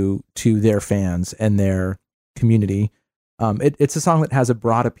to their fans and their community. It's a song that has a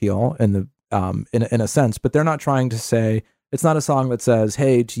broad appeal in the in a sense, but they're not trying to say, it's not a song that says,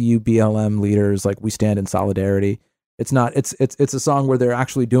 "Hey, to you BLM leaders, like, we stand in solidarity." It's not. It's a song where they're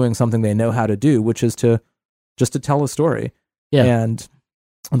actually doing something they know how to do, which is to tell a story. Yeah. And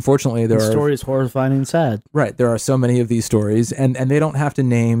unfortunately, the story is horrifying and sad. Right. There are so many of these stories, and they don't have to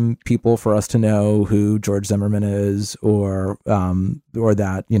name people for us to know who George Zimmerman is, or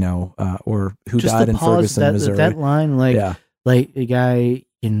that, you know, or who just died in pause, Ferguson, Missouri. That line, like, like the guy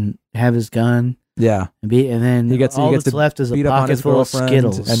can have his gun Yeah. and then He gets all to that's left is a beat up on pocket his full of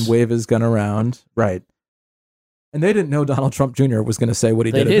girlfriend Skittles. and wave his gun around. Right. And they didn't know Donald Trump Jr. was going to say what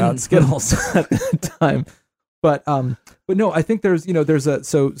he They did about didn't. Skittles at the time. But no, I think there's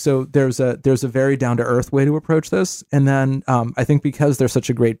a very down to earth way to approach this. And then I think because they're such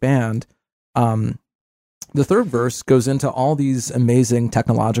a great band, the third verse goes into all these amazing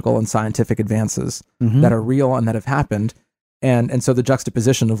technological and scientific advances that are real and that have happened. And so the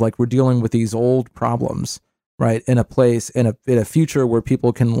juxtaposition of like, we're dealing with these old problems, right? In a place, in a future where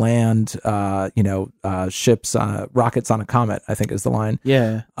people can land, ships, rockets on a comet, I think is the line.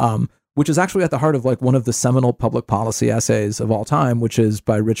 Yeah. Which is actually at the heart of like one of the seminal public policy essays of all time, which is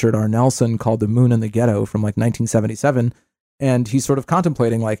by Richard R. Nelson, called The Moon and the Ghetto from like 1977. And he's sort of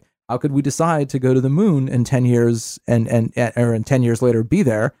contemplating like, how could we decide to go to the moon in 10 years or in 10 years later be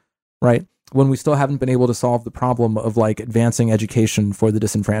there, right? When we still haven't been able to solve the problem of like advancing education for the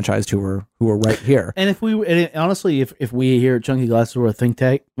disenfranchised who are right here. And honestly, if we here at Chunky Glasses were a think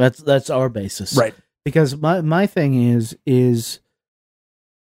tank, that's our basis. Right. Because my thing is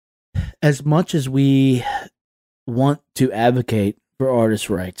as much as we want to advocate for artists'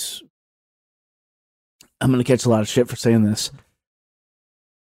 rights, I'm going to catch a lot of shit for saying this.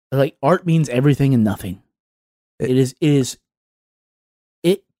 Like, art means everything and nothing. It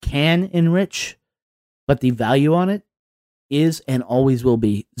can enrich, but the value on it is and always will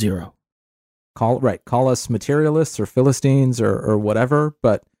be zero. Call us materialists or Philistines or whatever,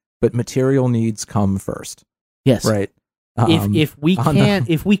 but material needs come first. Yes. Right. If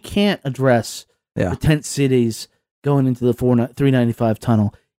we can't address the tent cities going into the 395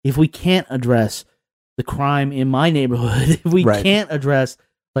 tunnel, if we can't address the crime in my neighborhood, if we can't address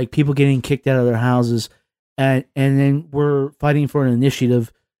like people getting kicked out of their houses, and then we're fighting for an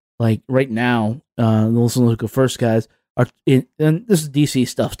initiative like right now, the Listen Local First guys are in, and this is DC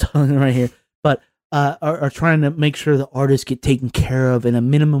stuff right here, but are trying to make sure the artists get taken care of and a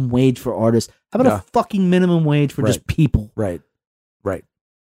minimum wage for artists. How about a fucking minimum wage for just people? Right.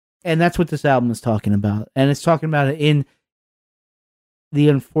 And that's what this album is talking about. And it's talking about it in the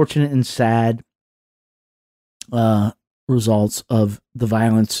unfortunate and sad results of the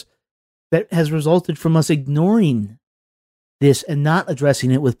violence that has resulted from us ignoring this and not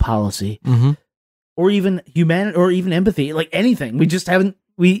addressing it with policy or even humanity or even empathy, like anything. We just haven't,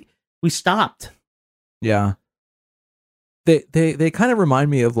 we stopped. Yeah. They kind of remind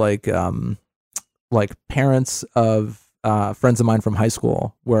me of like parents of friends of mine from high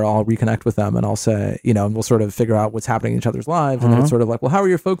school, where I'll reconnect with them and I'll say, and we'll sort of figure out what's happening in each other's lives. And it's sort of like, well, how are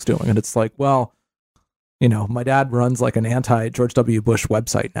your folks doing? And it's like, well, my dad runs like an anti-George W. Bush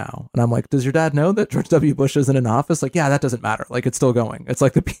website now. And I'm like, does your dad know that George W. Bush isn't in office? Like, yeah, that doesn't matter. Like, it's still going. It's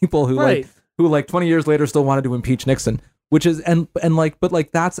like the people who like 20 years later still wanted to impeach Nixon, which is,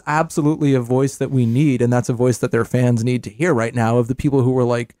 but that's absolutely a voice that we need. And that's a voice that their fans need to hear right now, of the people who were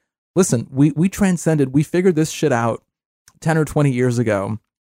like, listen, we transcended, we figured this shit out 10 or 20 years ago.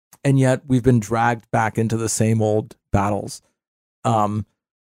 And yet we've been dragged back into the same old battles.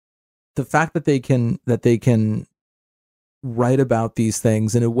 The fact that they can write about these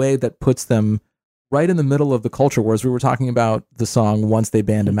things in a way that puts them right in the middle of the culture wars. We were talking about the song Once They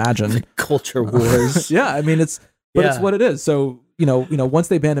Banned Imagine. The culture wars. Yeah, I mean it's what it is. So, Once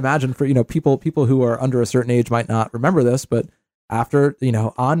They Banned Imagine, for people who are under a certain age might not remember this, but after,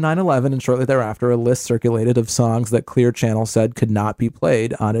 on 9/11 and shortly thereafter, a list circulated of songs that Clear Channel said could not be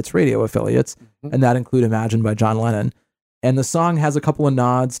played on its radio affiliates, and that include Imagine by John Lennon. And the song has a couple of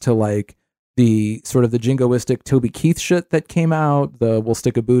nods to like the sort of the jingoistic Toby Keith shit that came out, the We'll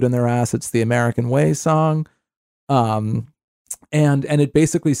Stick a Boot in Their Ass, It's the American Way song. And it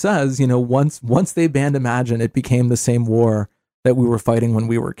basically says, once they banned Imagine, it became the same war that we were fighting when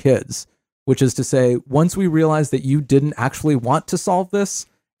we were kids, which is to say, once we realized that you didn't actually want to solve this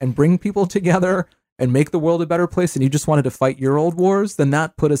and bring people together and make the world a better place, and you just wanted to fight your old wars, then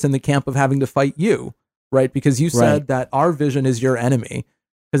that put us in the camp of having to fight you. Right, because you said that our vision is your enemy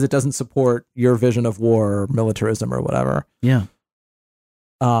because it doesn't support your vision of war or militarism or whatever. Yeah.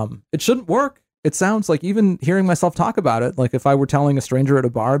 It shouldn't work. It sounds like, even hearing myself talk about it, like if I were telling a stranger at a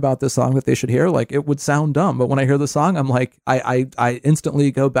bar about this song that they should hear, like it would sound dumb. But when I hear the song, I'm like, I instantly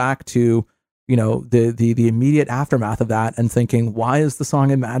go back to, the immediate aftermath of that and thinking, why is the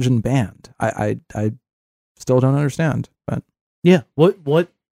song Imagine banned? I still don't understand. But yeah,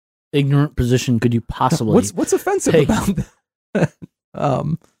 what ignorant position could you possibly what's offensive about that?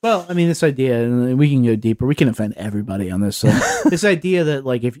 Well, I mean, this idea, and we can go deeper, we can offend everybody on this. So this idea that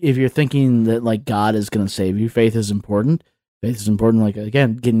like if you're thinking that like God is going to save you, faith is important. Like,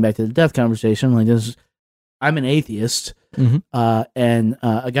 again, getting back to the death conversation, like this, I'm an atheist. Mhm. And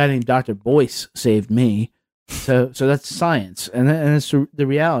a guy named Dr. Boyce saved me. So that's science, and that's the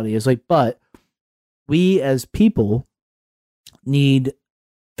reality. Is like, but we as people need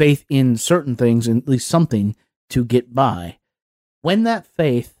faith in certain things, and at least something to get by. When that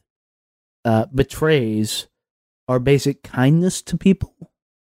faith betrays our basic kindness to people,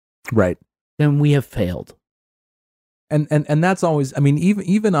 Right. then we have failed. And that's always, I mean,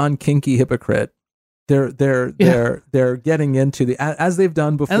 even on Kinky Hypocrite, they're getting into the, as they've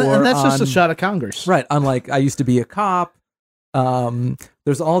done before. And that's just a shot at Congress. Right. Unlike I Used to Be a Cop.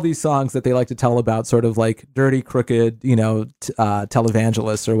 There's all these songs that they like to tell about sort of like dirty, crooked,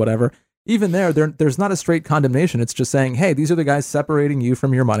 televangelists or whatever. Even there's not a straight condemnation. It's just saying, hey, these are the guys separating you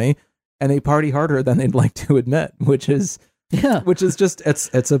from your money, and they party harder than they'd like to admit, which is just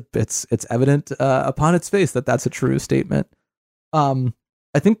it's evident upon its face that that's a true statement. I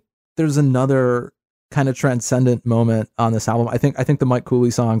think there's another kind of transcendent moment on this album. I think the Mike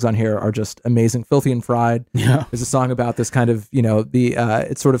Cooley songs on here are just amazing. Filthy and Fried is a song about this kind of,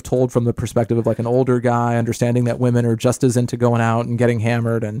 it's sort of told from the perspective of like an older guy understanding that women are just as into going out and getting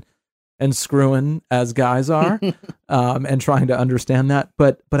hammered and screwing as guys are, and trying to understand that.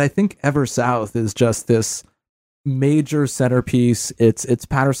 But I think Ever South is just this major centerpiece. It's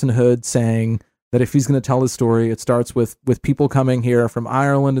Patterson Hood saying that if he's going to tell his story, it starts with people coming here from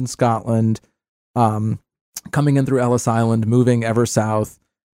Ireland and Scotland, coming in through Ellis Island, moving ever south.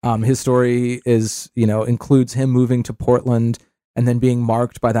 His story is, includes him moving to Portland and then being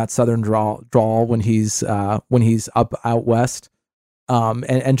marked by that southern drawl when he's up out west,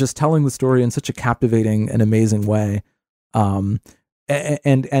 and just telling the story in such a captivating and amazing way. And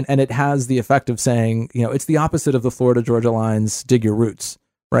it has the effect of saying, it's the opposite of the Florida Georgia Line's "Dig Your Roots."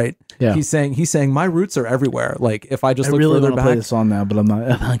 Right. Yeah. He's saying my roots are everywhere. Like if I just look really further back, play the song now, but I'm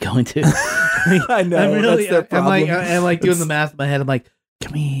not going to. I know. I'm really, that's their problem. I'm like doing the math in my head. I'm like,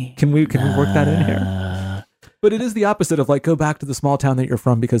 can we work that in here? But it is the opposite of like, go back to the small town that you're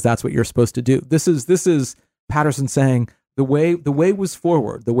from because that's what you're supposed to do. This is Patterson saying the way was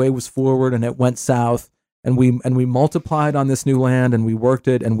forward. The way was forward, and it went south, and we multiplied on this new land, and we worked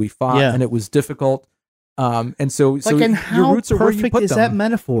it, and we fought, and it was difficult. And so and how your roots are where you put is them. that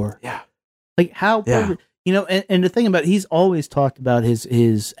metaphor? Yeah. Like how perfect, and the thing about he's always talked about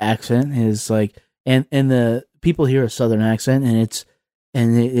his accent, his like, and the people hear a Southern accent,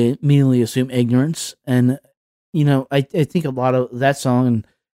 and they immediately assume ignorance. And I think a lot of that song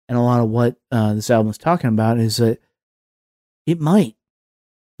and a lot of what this album is talking about is that it might.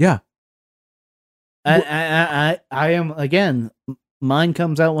 Yeah. I am again. Mine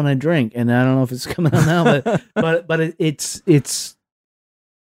comes out when I drink, and I don't know if it's coming out now, but it's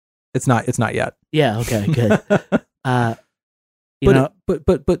not yet. Yeah. Okay. Good. But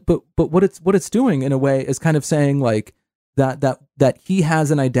what it's doing in a way is kind of saying like that he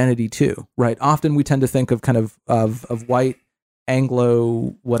has an identity too, right? Often we tend to think of kind of white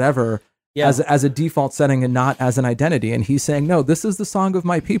Anglo whatever as a default setting and not as an identity. And he's saying, no, this is the song of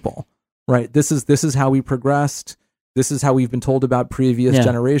my people, right? This is how we progressed. This is how we've been told about previous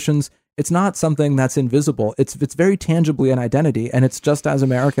generations. It's not something that's invisible. It's very tangibly an identity, and it's just as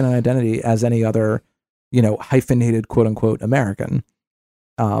American an identity as any other, hyphenated quote unquote American.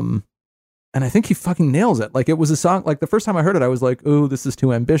 And I think he fucking nails it. Like it was a song. Like the first time I heard it, I was like, "Oh, this is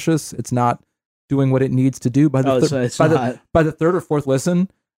too ambitious. It's not doing what it needs to do." By the by the third or fourth listen,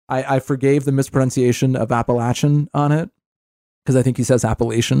 I forgave the mispronunciation of Appalachian on it because I think he says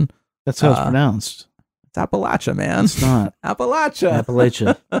Appalachian. That's how it's pronounced. It's Appalachia, man. It's not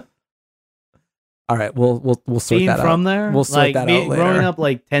Appalachia. All right, we'll sort Being that out. from there, We'll sort that out later. Growing up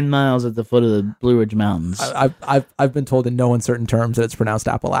like 10 miles at the foot of the Blue Ridge Mountains. I've been told in no uncertain terms that it's pronounced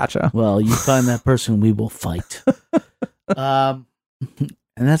Appalachia. Well, you find that person, we will fight. And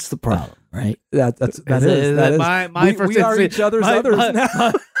that's the problem, right? That is. My first we are each other's others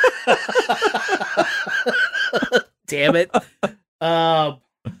now. Damn it.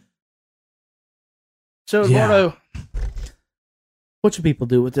 So Eduardo, what should people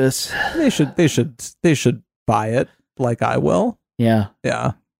do with this? They should buy it like I will. Yeah.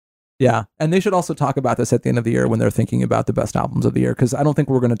 And they should also talk about this at the end of the year when they're thinking about the best albums of the year, because I don't think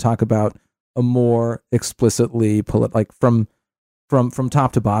we're going to talk about a more explicitly like from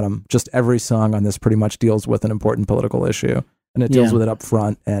top to bottom. Just every song on this pretty much deals with an important political issue, and it deals with it up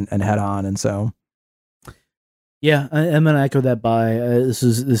front and head on. And so, yeah, I'm going to echo that buy. This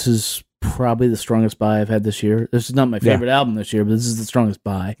is probably the strongest buy I've had this year. This is not my favorite album this year, but this is the strongest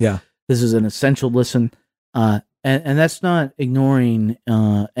buy. Yeah. This is an essential listen. And that's not ignoring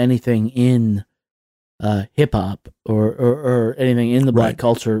anything in hip hop or anything in the black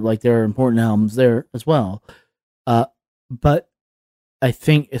culture. Like there are important albums there as well. But I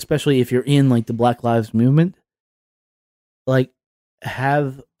think, especially if you're in like the Black Lives Movement, like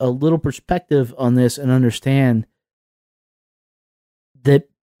have a little perspective on this and understand that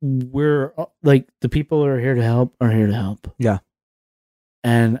we're like the people who are here to help are here to help. Yeah.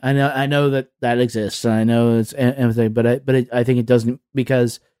 And I know that exists, and I know it's everything, but I think it doesn't,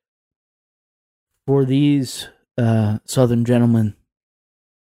 because for these Southern gentlemen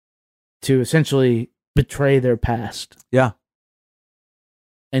to essentially betray their past, Yeah.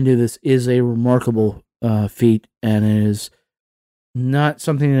 and do this is a remarkable feat, and it is not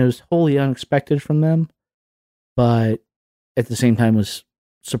something that was wholly unexpected from them, but at the same time was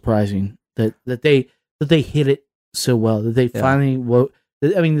surprising that they hit it so well, that they finally woke.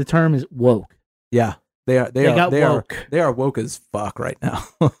 I mean, the term is woke. Yeah, they got woke. They are woke as fuck right now.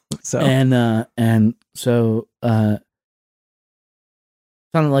 So and so kind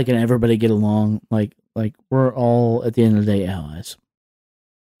of like an everybody get along, like we're all at the end of the day allies.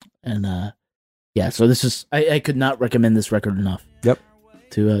 And yeah, so this is I could not recommend this record enough. Yep.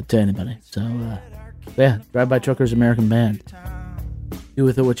 To anybody. So yeah, Drive By Truckers American Band. Do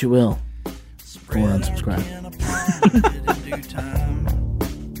with it what you will. Or unsubscribe.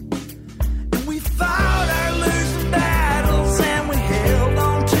 We fought our losing battles and we held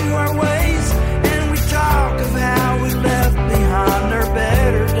on to our ways, and we talk of how we left behind our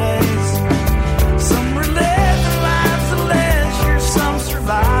better days. Some were living lives of leisure, some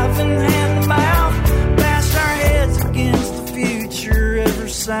surviving hand to mouth, bashed our heads against the future ever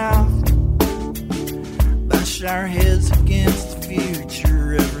south. Bash our heads against the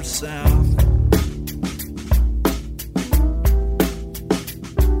future ever south.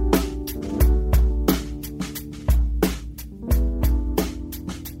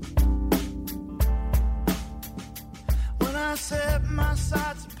 When I set my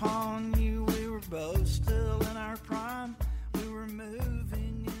sights upon you, we were both still in our prime. We were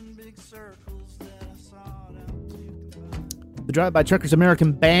moving in big circles that I sought out to combine. The Drive By Truckers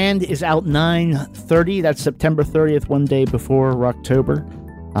American Band is out 9/30. That's September 30th, one day before Rocktober.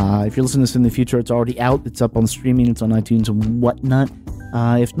 If you're listening to this in the future, it's already out. It's up on streaming. It's on iTunes and whatnot.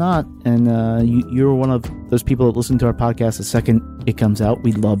 If not, and you're one of those people that listen to our podcast the second it comes out,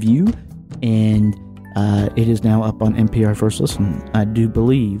 we love you. And it is now up on NPR First Listen, I do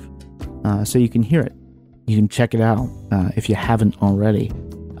believe. So you can hear it. You can check it out if you haven't already.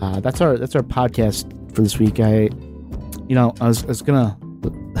 That's our podcast for this week. I was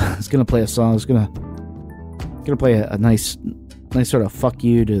gonna play a song. I was gonna play a nice sort of fuck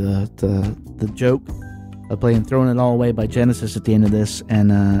you to the joke of throwing it all away by Genesis at the end of this, and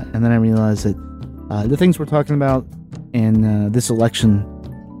then I realized that the things we're talking about in this election,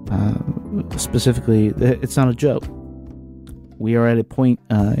 specifically, it's not a joke. We are at a point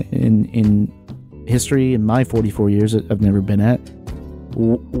in history, in my 44 years that I've never been at,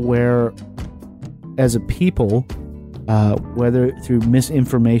 where as a people, whether through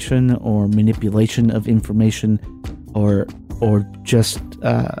misinformation or manipulation of information, or just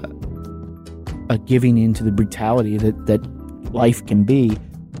a giving into the brutality that life can be,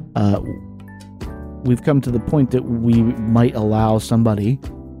 we've come to the point that we might allow somebody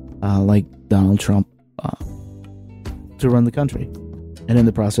like Donald Trump to run the country, and in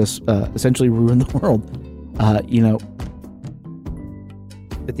the process essentially ruin the world.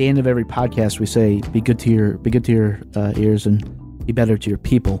 At the end of every podcast we say, be good to your ears and be better to your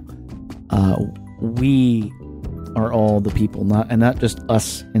people. We are all the people, not just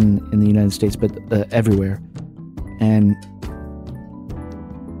us in the United States, but everywhere. And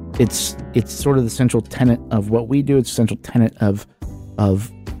it's sort of the central tenet of what we do. It's the central tenet of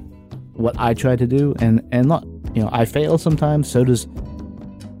what I try to do. And look, I fail sometimes. So does.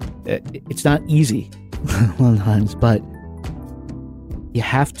 It's not easy a lot of times, but you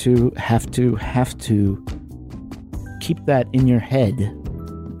have to keep that in your head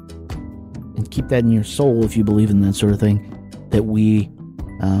and keep that in your soul, if you believe in that sort of thing, that we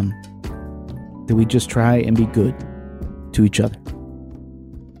just try and be good to each other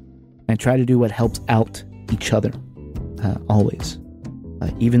and try to do what helps out each other, always.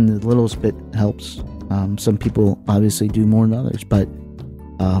 Even the littlest bit helps. Some people obviously do more than others, but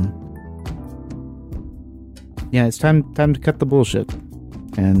yeah, it's time to cut the bullshit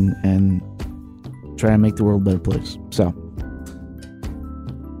and try and make the world a better place. So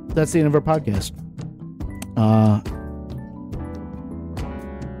that's the end of our podcast.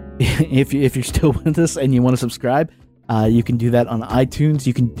 If you're still with us and you want to subscribe, you can do that on iTunes.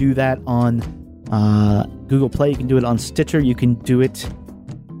 You can do that on Google Play. You can do it on Stitcher. You can do it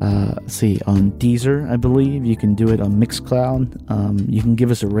on Deezer, I believe. You can do it on Mixcloud. You can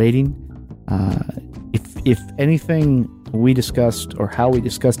give us a rating. If anything we discussed or how we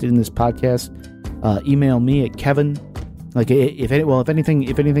discussed it in this podcast, email me at Kevin. Like if anything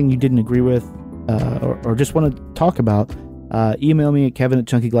you didn't agree with or just want to talk about, email me at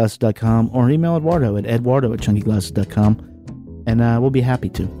kevin@chunkyglasses.com or email Eduardo at eduardo@chunkyglasses.com, and we'll be happy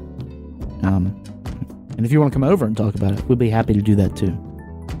to. And if you want to come over and talk about it, we'll be happy to do that too.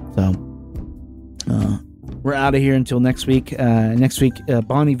 So we're out of here until next week. Next week,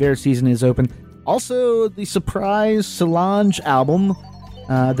 Bon Iver season is open. Also, the surprise Solange album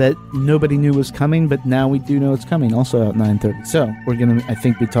that nobody knew was coming, but now we do know it's coming. Also out 9:30. So we're gonna, I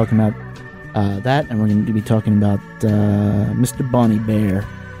think, be talking about that, and we're going to be talking about Mr. Bon Iver.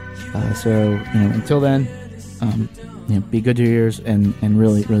 So until then, be good to your ears, and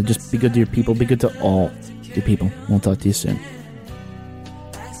really, really just be good to your people. Be good to all your people. We'll talk to you soon.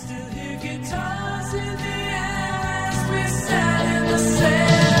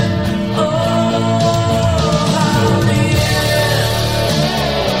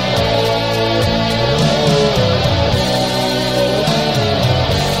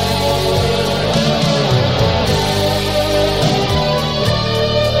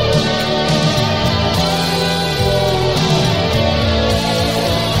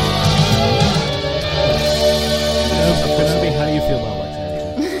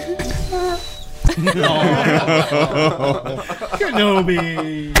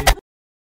 Kenobi.